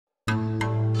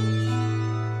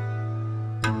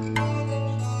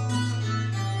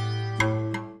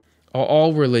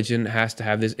All religion has to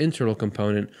have this internal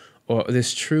component, or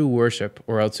this true worship,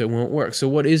 or else it won't work. So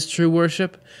what is true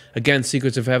worship? Again,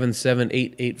 Secrets of Heaven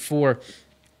 7884.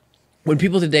 When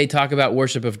people today talk about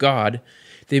worship of God,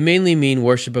 they mainly mean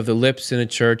worship of the lips in a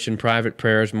church and private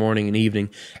prayers morning and evening.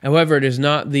 However, it is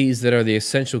not these that are the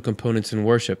essential components in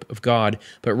worship of God,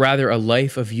 but rather a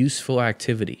life of useful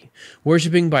activity.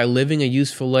 Worshipping by living a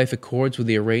useful life accords with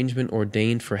the arrangement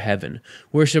ordained for heaven.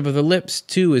 Worship of the lips,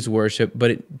 too, is worship,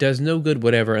 but it does no good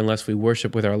whatever unless we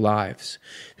worship with our lives,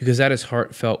 because that is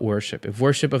heartfelt worship. If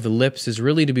worship of the lips is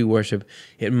really to be worship,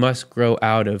 it must grow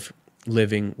out of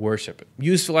living worship.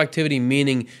 Useful activity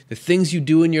meaning the things you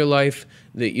do in your life,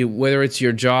 whether it's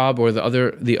your job or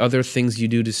the other things you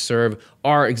do to serve,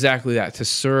 are exactly that, to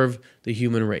serve the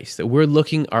human race. That we're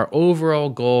looking, our overall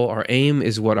goal, our aim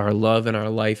is what our love and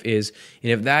our life is.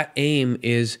 And if that aim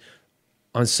is,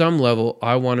 on some level,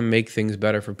 I want to make things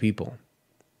better for people,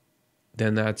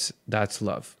 then that's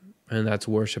love, and that's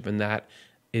worship, and that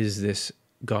is this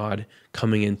God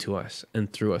coming into us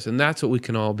and through us. And that's what we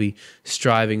can all be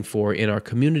striving for in our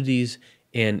communities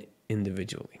and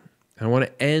individually. And I want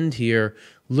to end here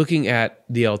looking at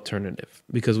the alternative,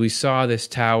 because we saw this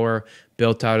tower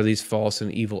built out of these false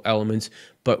and evil elements.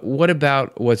 But what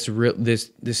about what's this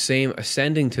same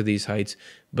ascending to these heights,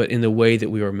 but in the way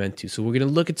that we were meant to? So we're going to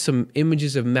look at some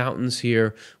images of mountains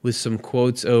here with some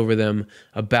quotes over them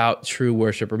about true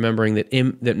worship, remembering that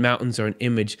that mountains are an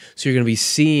image. So you're going to be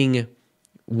seeing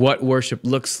what worship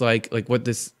looks like what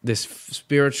this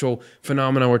spiritual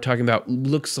phenomenon we're talking about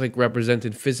looks like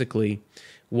represented physically,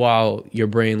 while your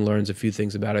brain learns a few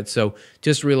things about it. So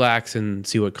just relax and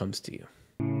see what comes to you.